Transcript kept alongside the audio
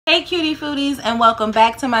Hey cutie foodies, and welcome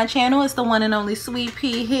back to my channel. It's the one and only Sweet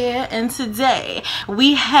Pea here, and today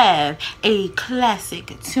we have a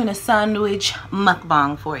classic tuna sandwich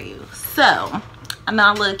mukbang for you. So I know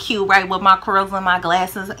I look cute right with my curls and my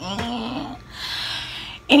glasses.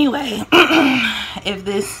 Anyway, if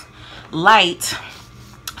this light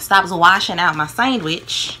stops washing out my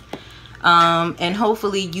sandwich, and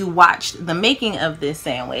hopefully you watched the making of this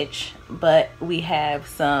sandwich, but we have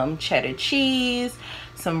some cheddar cheese,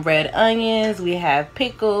 some red onions, we have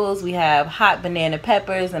pickles, we have hot banana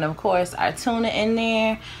peppers, and of course our tuna in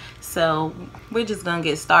there. So we're just gonna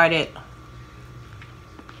get started.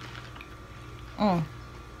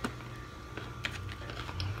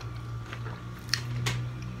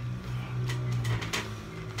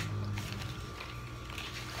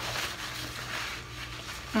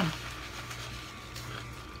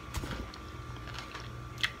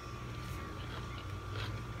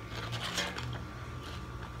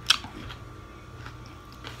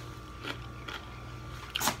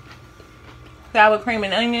 Sour cream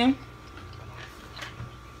and onion.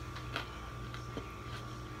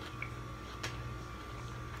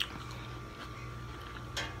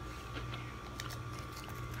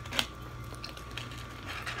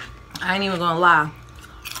 I ain't even gonna lie.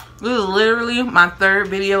 This is literally my third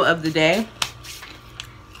video of the day.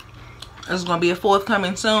 There's gonna be a fourth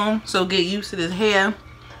coming soon. So get used to this hair.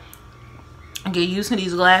 Get used to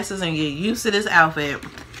these glasses and get used to this outfit.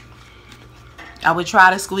 I would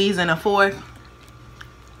try to squeeze in a fourth,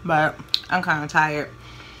 but I'm kind of tired.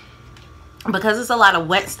 Because it's a lot of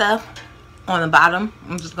wet stuff on the bottom,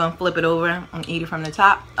 I'm just going to flip it over and eat it from the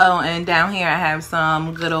top. Oh, and down here I have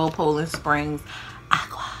some good old Poland Springs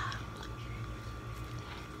Aqua.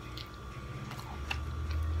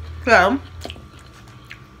 So,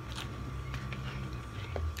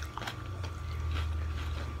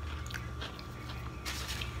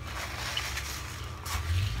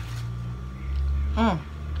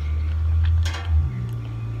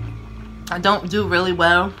 I don't do really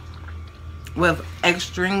well with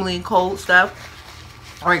extremely cold stuff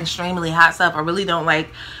or extremely hot stuff. I really don't like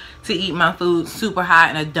to eat my food super hot,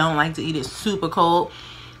 and I don't like to eat it super cold.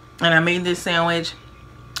 And I made this sandwich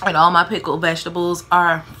and all my pickled vegetables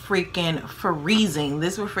are freaking freezing.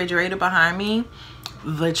 This refrigerator behind me,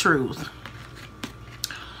 the truth.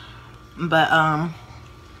 But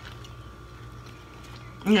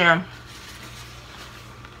yeah.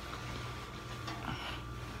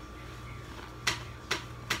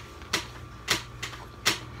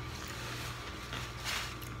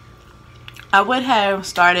 I would have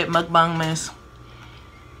started Mukbangmus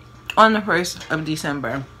on the 1st of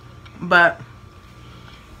December, but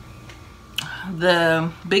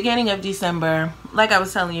the beginning of December, like I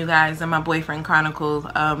was telling you guys in my Boyfriend Chronicles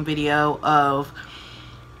video of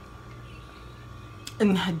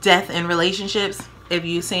death in relationships, if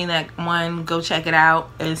you've seen that one, go check it out.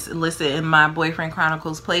 It's listed in my Boyfriend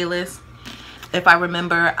Chronicles playlist. If I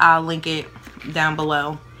remember, I'll link it down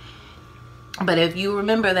below. But if you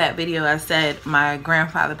remember that video, I said my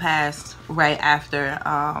grandfather passed right after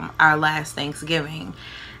our last Thanksgiving,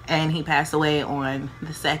 and he passed away on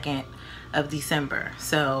the 2nd of December.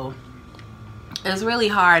 So it was really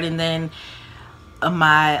hard. And then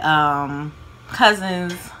my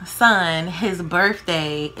cousin's son, his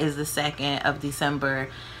birthday is the 2nd of December.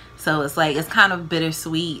 So it's like, it's kind of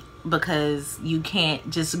bittersweet because you can't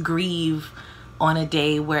just grieve on a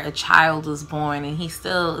day where a child was born, and he's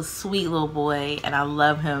still a sweet little boy, and I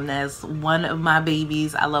love him. That's one of my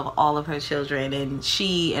babies. I love all of her children, and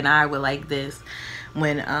she and I were like this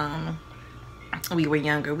when we were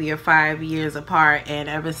younger. We are 5 years apart, and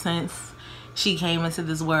ever since she came into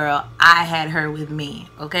this world, I had her with me,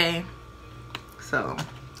 okay? So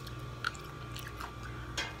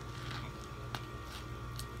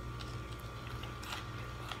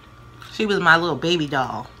she was my little baby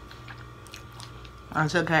doll. I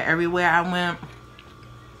took her everywhere I went.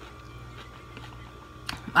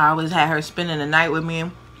 I always had her spending the night with me,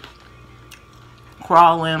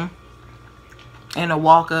 crawling in a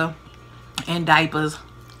walker, in diapers.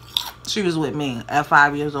 She was with me at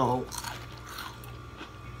 5 years old.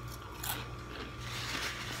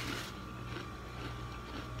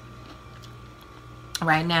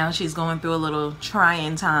 Right now she's going through a little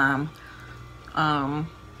trying time.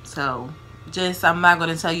 So I'm not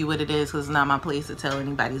going to tell you what it is because it's not my place to tell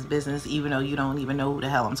anybody's business, even though you don't even know who the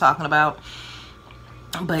hell I'm talking about.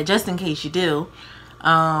 But just in case you do,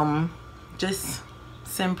 just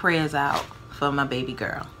send prayers out for my baby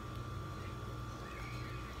girl.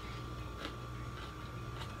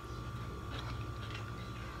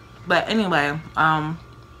 But anyway, yeah,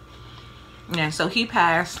 so he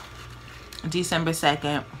passed December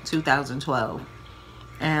 2nd, 2012.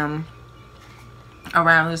 And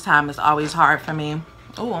around this time, it's always hard for me.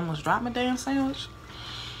 Oh, almost dropped my damn sandwich.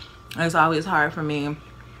 It's always hard for me.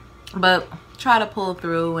 But try to pull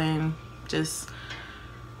through and just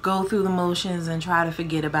go through the motions and try to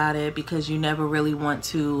forget about it, because you never really want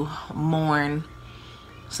to mourn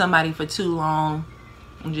somebody for too long.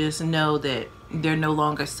 Just know that they're no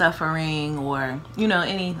longer suffering, or you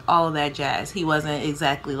know, all of that jazz. He wasn't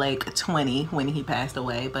exactly like 20 when he passed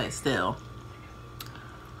away, but still.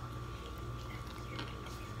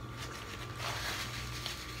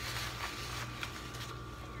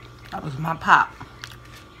 That was my pop.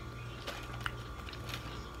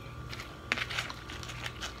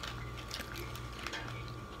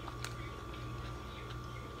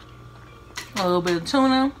 A little bit of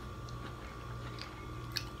tuna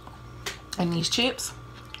and these chips.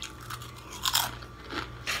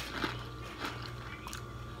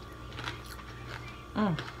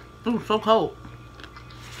 Ooh, so cold.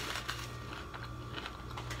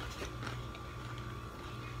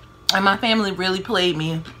 And my family really played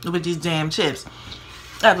me with these damn chips.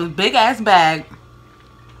 I have a big ass bag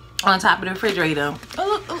on top of the refrigerator.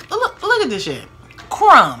 Oh, look at this shit.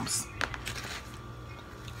 Crumbs.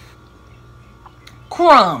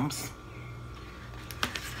 Crumbs.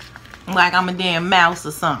 Like I'm a damn mouse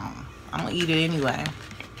or something. I'm gonna eat it anyway.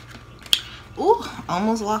 Ooh,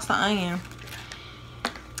 almost lost the onion.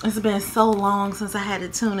 It's been so long since I had a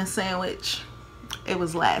tuna sandwich. It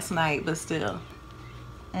was last night, but still.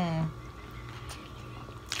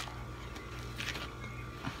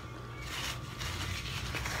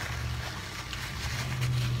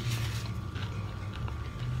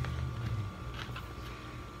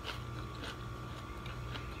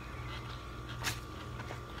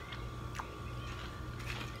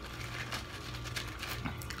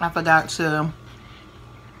 I forgot to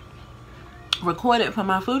record it for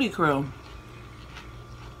my foodie crew.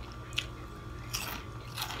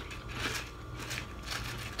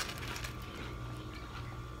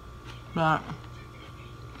 But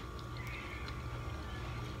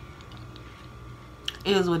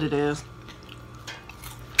it is what it is.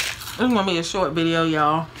 It's gonna be a short video,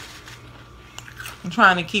 y'all. I'm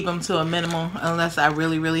trying to keep them to a minimum unless I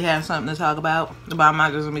really have something to talk about. But I'm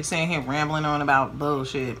not just gonna be sitting here rambling on about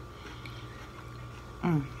bullshit.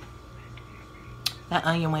 That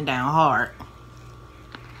onion went down hard.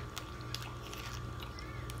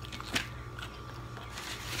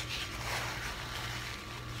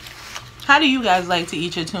 How do you guys like to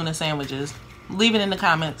eat your tuna sandwiches? Leave it in the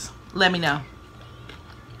comments. Let me know.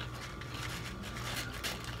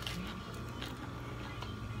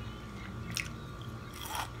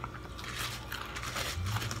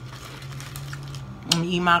 I'm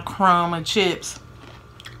eat my crumb of chips.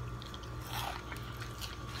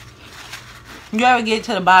 You ever get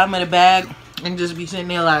to the bottom of the bag and just be sitting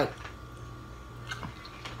there like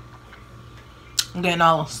getting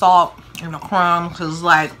all the salt and the crumbs, because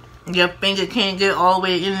like your finger can't get all the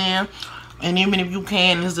way in there, and even if you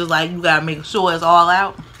can, it's just like you gotta make sure it's all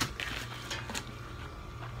out.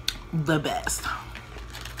 The best.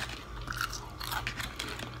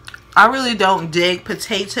 I really don't dig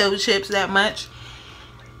potato chips that much,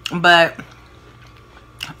 but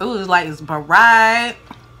it was like it's bright.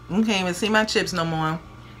 You can't even see my chips no more.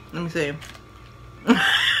 Let me see.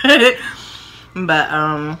 But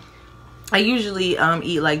I usually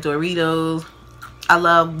eat like Doritos. I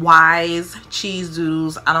love Wise cheese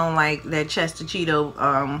doodles. I don't like that Chester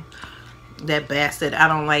Cheeto, that bastard. I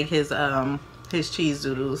don't like his cheese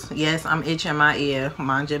doodles. Yes, I'm itching my ear.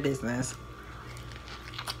 Mind your business.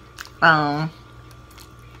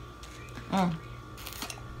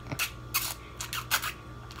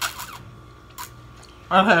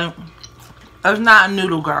 Okay, it's not a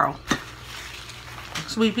noodle, girl.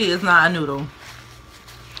 Sweet pea is not a noodle.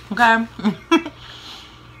 Okay?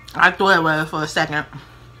 I thought it was for a second.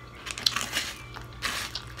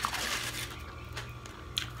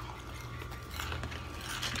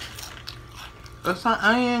 It's an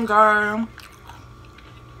onion, girl.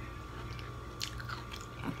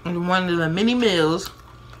 And one of the many meals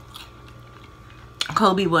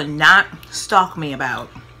Kobe would not stalk me about.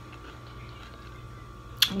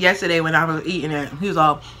 Yesterday when I was eating it, he was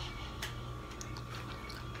all,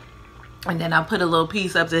 and then I put a little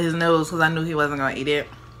piece up to his nose because I knew he wasn't gonna eat it.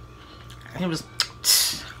 He was,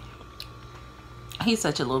 he's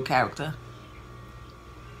such a little character.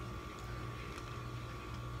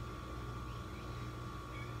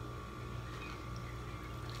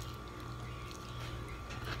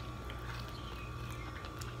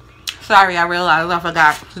 Sorry, I realized I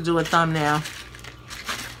forgot to do a thumbnail.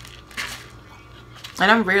 And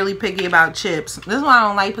I'm really picky about chips. This is why I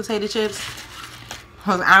don't like potato chips.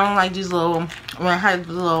 Because I don't like these little, when it has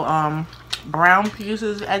the little brown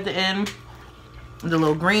pieces at the end. The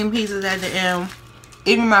little green pieces at the end.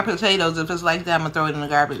 Even my potatoes, if it's like that, I'm going to throw it in the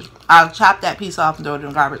garbage. I'll chop that piece off and throw it in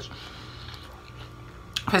the garbage.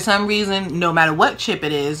 For some reason, no matter what chip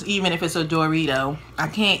it is, even if it's a Dorito, I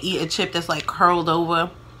can't eat a chip that's like curled over.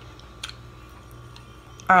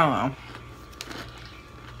 I don't know.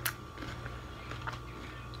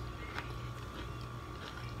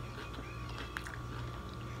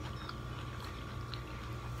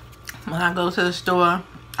 When I go to the store,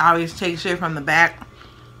 I always take shit from the back,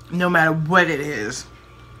 no matter what it is.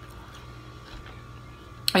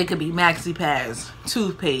 It could be maxi pads,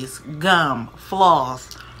 toothpaste, gum,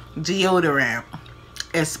 floss, deodorant,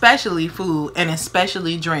 especially food and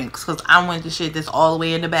especially drinks, because I want the shit that's all the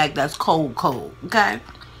way in the back that's cold, okay?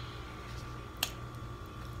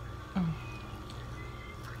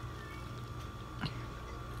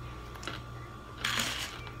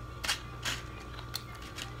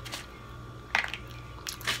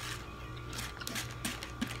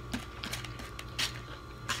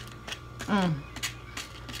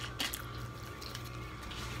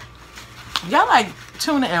 Y'all like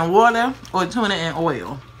tuna and water or tuna and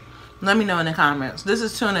oil? Let me know in the comments. This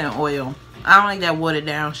is tuna and oil. I don't like that watered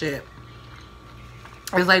down shit.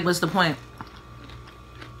 It's like, what's the point?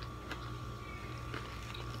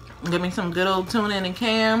 Give me some good old tuna in a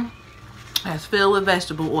can that's filled with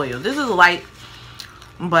vegetable oil. This is light,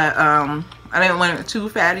 but I didn't want it too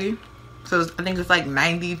fatty. So I think it's like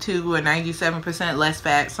 92 or 97% less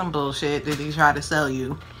fat. Some bullshit that they try to sell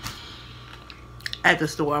you at the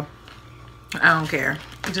store. I don't care.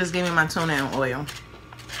 Just give me my tuna and oil.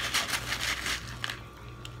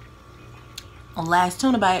 Last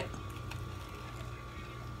tuna bite.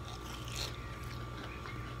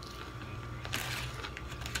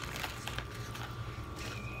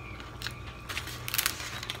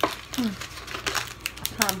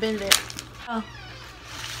 Trying to bend it. Oh.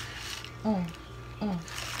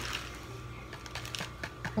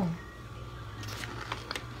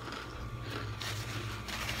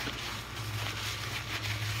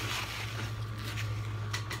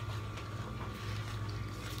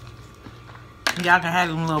 Y'all can have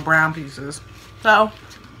them little brown pieces. So,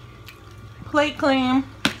 plate clean.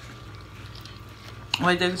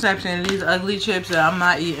 With the exception of these ugly chips that I'm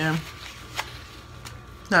not eating.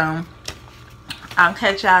 So, I'll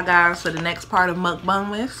catch y'all guys for the next part of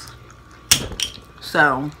Mukbangmus.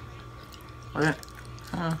 So, the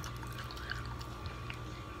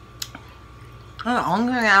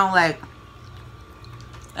only thing I don't like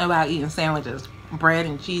about eating sandwiches, bread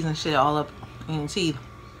and cheese and shit all up in your teeth.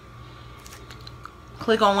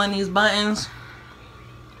 Click on one of these buttons,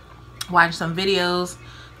 watch some videos,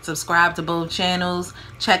 subscribe to both channels,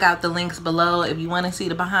 check out the links below if you want to see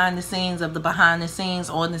the behind the scenes of the behind the scenes,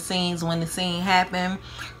 on the scenes, when the scene happened.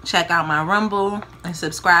 Check out my Rumble and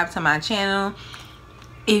subscribe to my channel.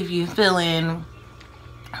 If you're feeling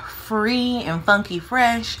free and funky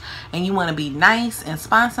fresh and you want to be nice and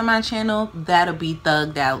sponsor my channel, that'll be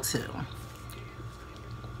thugged out too.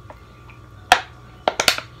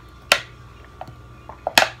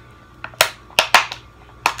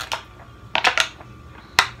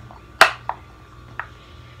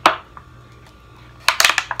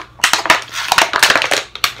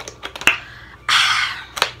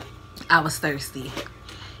 I was thirsty.